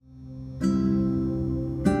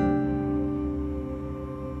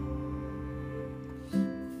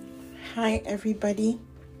Hi everybody.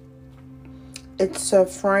 It's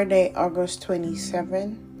Friday, August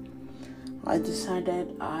 27. I decided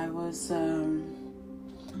it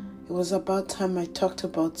was about time I talked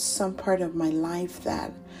about some part of my life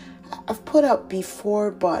that I've put out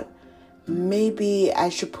before, but maybe I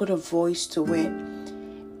should put a voice to it.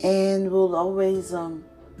 And we'll always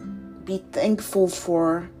be thankful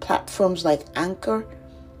for platforms like Anchor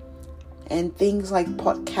and things like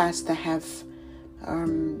podcasts that have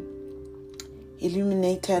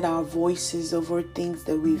illuminated our voices over things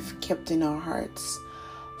that we've kept in our hearts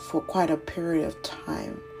for quite a period of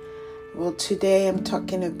time. Well, today I'm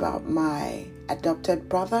talking about my adopted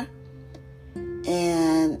brother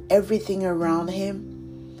and everything around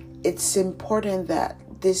him. It's important that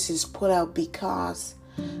this is put out because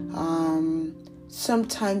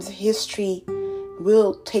sometimes history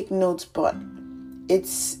will take notes, but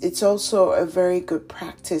it's also a very good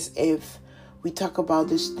practice if we talk about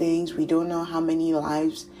these things. We don't know how many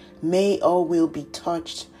lives may or will be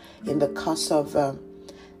touched in the course of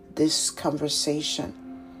this conversation.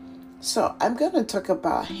 So I'm going to talk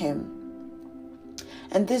about him.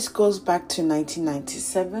 And this goes back to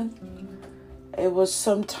 1997. It was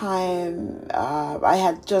sometime I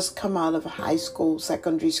had just come out of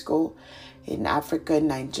secondary school in Africa, in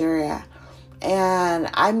Nigeria. And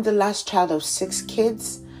I'm the last child of 6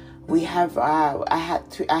 kids. We have I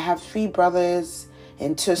have 3 brothers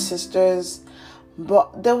and 2 sisters,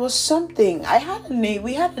 but there was something.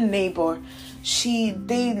 We had a neighbor.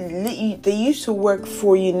 They used to work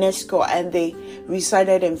for UNESCO and they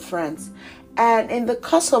resided in France. And in the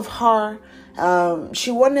course of her,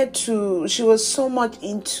 she was so much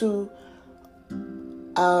into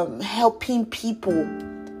helping people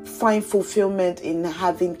find fulfillment in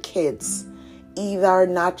having kids, either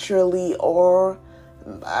naturally or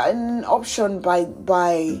an option by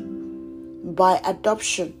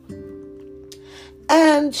adoption.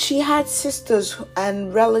 And she had sisters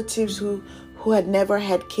and relatives who had never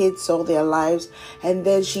had kids all their lives, and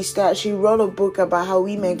then she wrote a book about how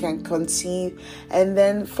women can conceive. And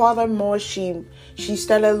then furthermore, she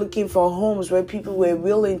started looking for homes where people were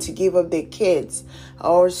willing to give up their kids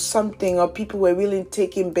or something, or people were willing to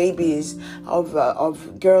take in babies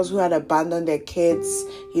of girls who had abandoned their kids,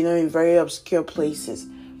 in very obscure places.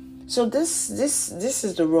 So this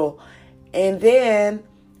is the role. And then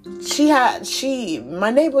my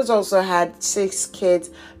neighbors also had 6 kids,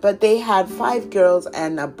 but they had 5 girls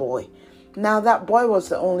and a boy. Now that boy was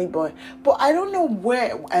the only boy, but I don't know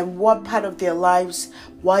where and what part of their lives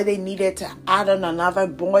why they needed to add on another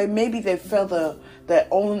boy. Maybe they felt their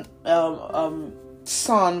own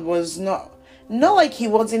son was not like he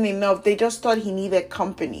wasn't enough. They just thought he needed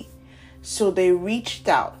company, so they reached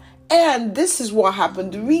out. And this is what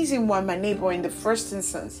happened. The reason why my neighbor in the first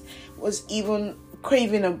instance was even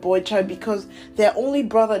craving a boy child, because their only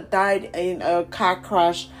brother died in a car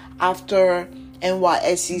crash after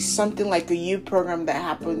NYSC, something like a youth program that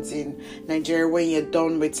happens in Nigeria. When you're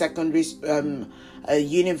done with secondary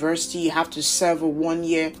university, you have to serve a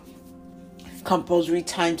 1-year compulsory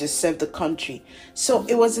time to serve the country. So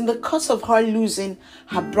it was in the course of her losing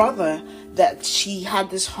her brother that she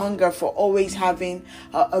had this hunger for always having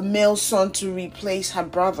a male son to replace her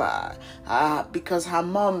brother, because her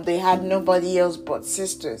mom, they had nobody else but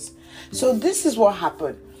sisters. So this is what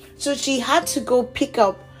happened. So she had to go pick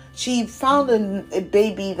up. She found a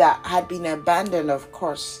baby that had been abandoned, of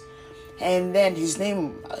course. And then his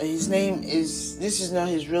name is, this is not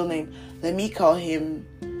his real name. Let me call him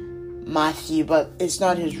Matthew, but it's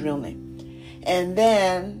not his real name. And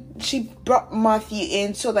then she brought Matthew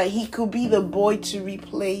in so that he could be the boy to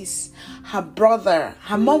replace her brother.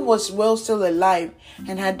 Her mom was still alive,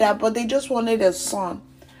 and her dad, but they just wanted a son.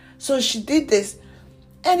 So she did this,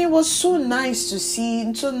 and it was so nice to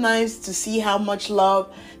see how much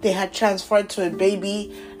love they had transferred to a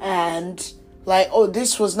baby, and like, oh,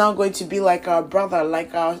 this was now going to be like our brother,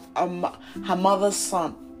 like her mother's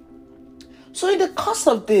son. So in the course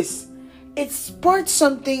of this, it spurred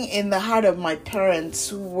something in the heart of my parents,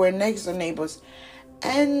 who were next door neighbors.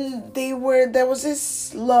 And there was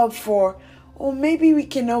this love for, maybe we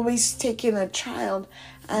can always take in a child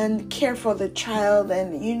and care for the child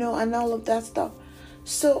and, and all of that stuff.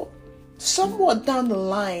 So somewhat down the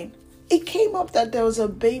line, it came up that there was a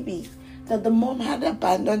baby that the mom had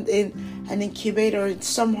abandoned in an incubator in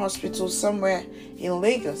some hospital somewhere in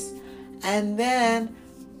Lagos. And then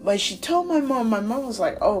when she told my mom was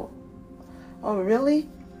like, oh, really?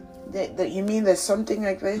 That you mean there's something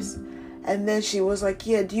like this? And then she was like,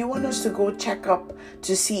 yeah, do you want us to go check up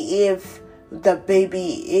to see if the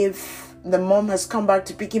baby, if the mom has come back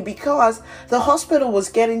to pick him because the hospital was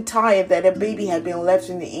getting tired that a baby had been left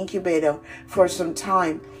in the incubator for some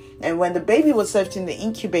time. And when the baby was left in the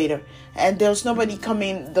incubator and there was nobody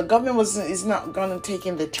coming, the government is not going to take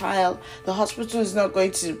in the child. The hospital is not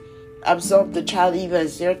going to absorb the child either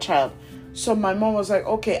as their child. So my mom was like,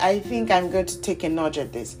 okay, I think I'm going to take a nudge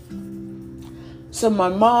at this. So my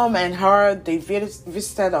mom and her, they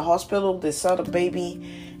visited the hospital. They saw the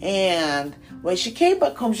baby. And when she came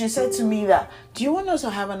back home, she said to me that, do you want us to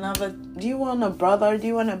have do you want a brother? Do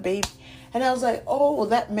you want a baby? And I was like, oh,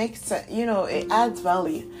 that makes sense. It adds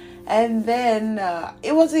value. And then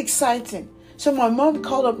it was exciting. So my mom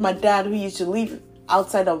called up my dad, who used to live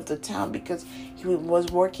outside of the town because he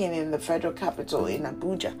was working in the federal capital in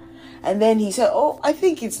Abuja. And then he said, oh, I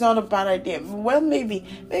think it's not a bad idea. Well, maybe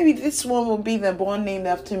this one will be the one named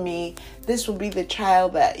after me. This will be the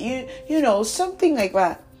child that, something like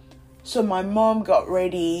that. So my mom got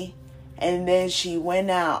ready and then she went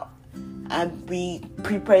out and we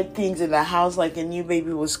prepared things in the house like a new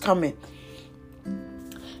baby was coming.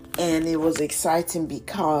 And it was exciting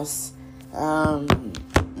because,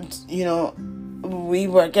 we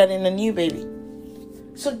were getting a new baby.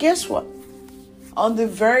 So guess what? On the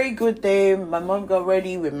very good day, my mom got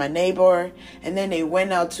ready with my neighbor, and then they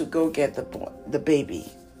went out to go get the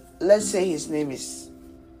baby. Let's say his name is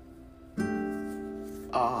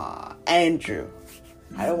Andrew.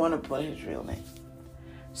 I don't want to put his real name.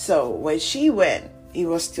 So when she went, he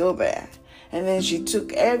was still there. And then she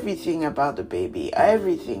took everything about the baby,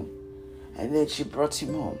 everything. And then she brought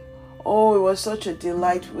him home. Oh, it was such a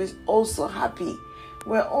delight. We were also happy.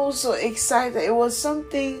 We're also excited. It was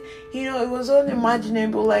something, it was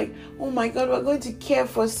unimaginable. Like, oh my God, we're going to care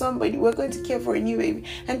for somebody. We're going to care for a new baby.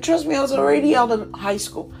 And trust me, I was already out of high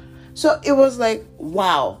school. So it was like,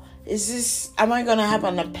 wow, am I going to have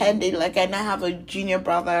an appendix? Like I now have a junior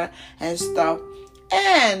brother and stuff.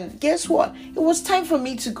 And guess what? It was time for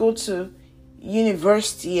me to go to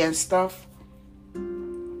university and stuff.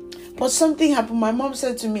 But something happened. My mom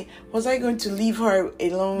said to me, was I going to leave her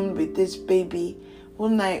alone with this baby?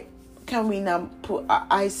 Can we now put our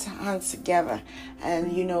hands together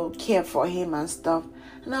and, care for him and stuff?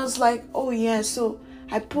 And I was like, oh yeah. So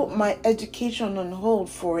I put my education on hold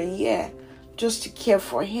for a year just to care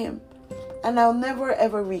for him. And I'll never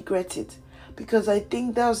ever regret it because I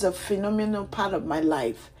think that was a phenomenal part of my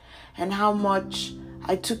life and how much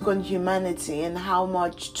I took on humanity and how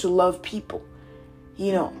much to love people,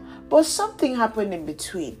 But something happened in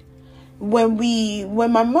between. When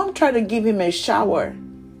my mom tried to give him a shower,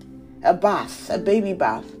 a baby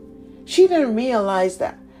bath, she didn't realize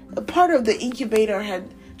that a part of the incubator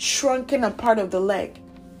had shrunken a part of the leg.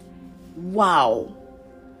 Wow.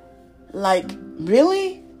 Like,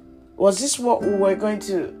 really? Was this what we were going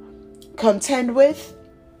to contend with?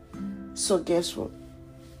 So guess what?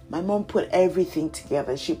 My mom put everything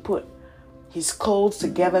together. She put his clothes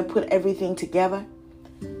together, put everything together.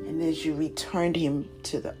 And then she returned him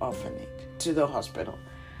to the orphanage, to the hospital.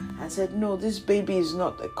 I said, no, this baby is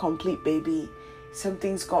not a complete baby.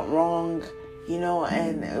 Something's gone wrong,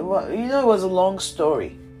 and it was a long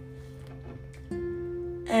story.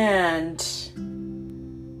 And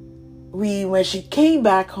when she came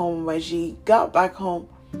back home, when she got back home,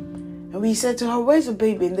 and we said to her, where's the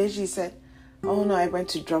baby? And then she said, oh no, I went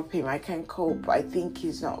to drop him. I can't cope. I think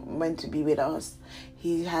he's not meant to be with us.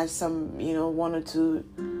 He has some, one or two,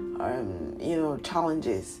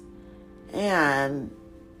 challenges. And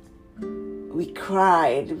we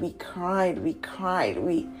cried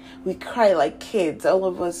like kids, all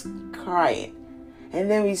of us cried. And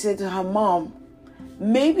then we said to her, Mom,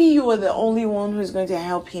 maybe you are the only one who's going to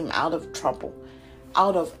help him out of trouble,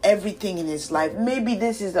 out of everything in his life. Maybe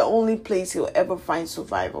this is the only place he'll ever find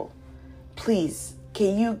survival. Please,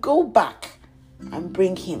 can you go back and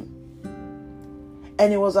bring him?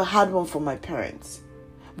 And it was a hard one for my parents.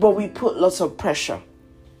 But we put lots of pressure.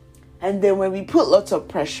 And then when we put lots of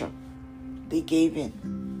pressure, they gave in.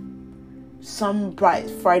 Some bright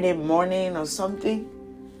Friday morning or something,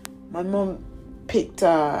 my mom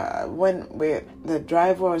went with the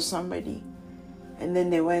driver or somebody, and then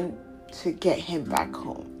they went to get him back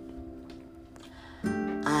home.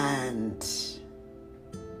 And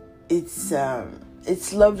it's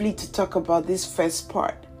lovely to talk about this first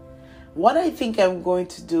part. What I think I'm going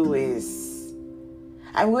to do is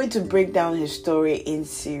I'm going to break down his story in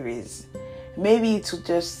series. Maybe it will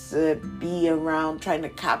just be around trying to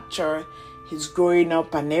capture his growing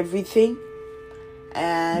up and everything.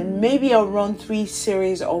 And maybe I'll run 3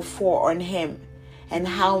 series or 4 on him and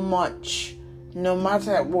how much, no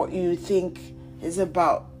matter what you think is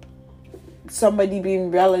about somebody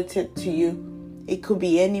being relative to you, It could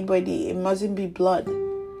be anybody. It mustn't be blood.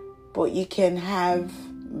 But you can have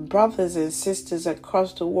brothers and sisters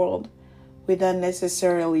across the world without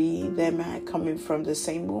necessarily them coming from the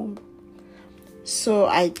same womb. So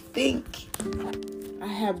I think I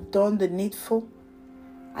have done the needful.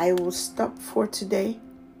 I will stop for today.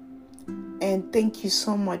 And thank you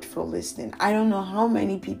so much for listening. I don't know how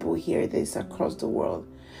many people hear this across the world,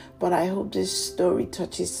 but I hope this story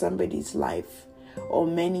touches somebody's life or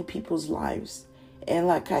many people's lives. And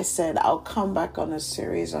like I said, I'll come back on a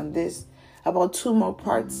series on this, about 2 more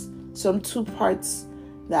parts, some 2 parts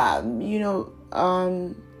that,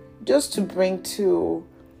 just to bring to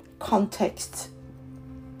context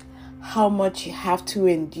how much you have to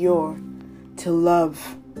endure to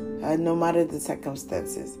love, no matter the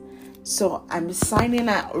circumstances. So I'm signing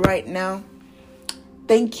out right now.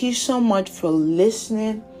 Thank you so much for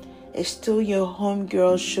listening. It's still your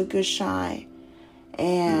homegirl, Sugar Shy.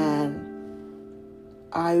 And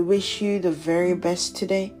I wish you the very best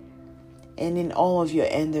today and in all of your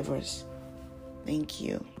endeavors. Thank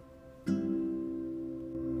you.